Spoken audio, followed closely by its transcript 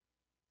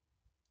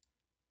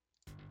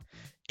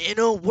In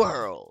a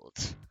world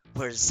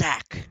where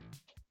Zach,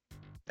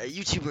 a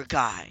YouTuber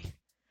guy,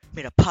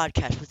 made a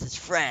podcast with his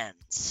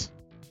friends.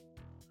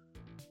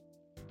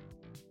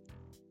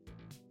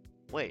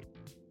 Wait,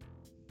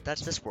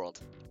 that's this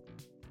world.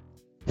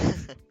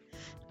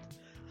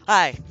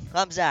 Hi,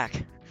 I'm Zach,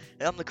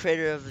 and I'm the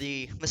creator of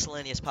the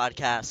Miscellaneous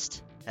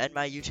podcast and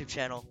my YouTube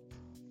channel,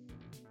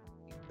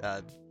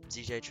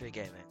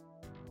 ZJTrayGaming.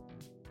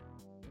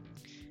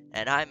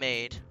 And I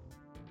made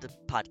the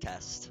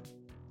podcast.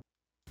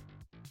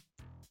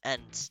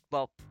 And,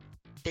 well,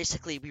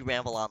 basically we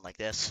ramble on like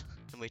this,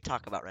 and we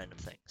talk about random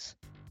things.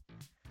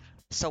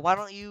 So why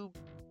don't you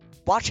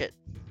watch it,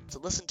 to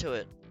listen to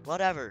it,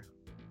 whatever.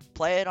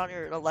 Play it on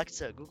your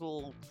Alexa,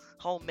 Google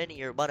Home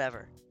Mini, or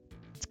whatever.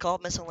 It's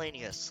called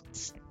Miscellaneous.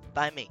 It's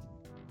by me.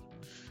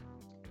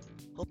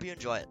 Hope you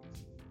enjoy it.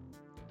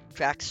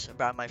 Tracks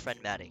about my friend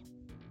Matti.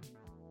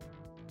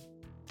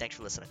 Thanks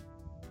for listening.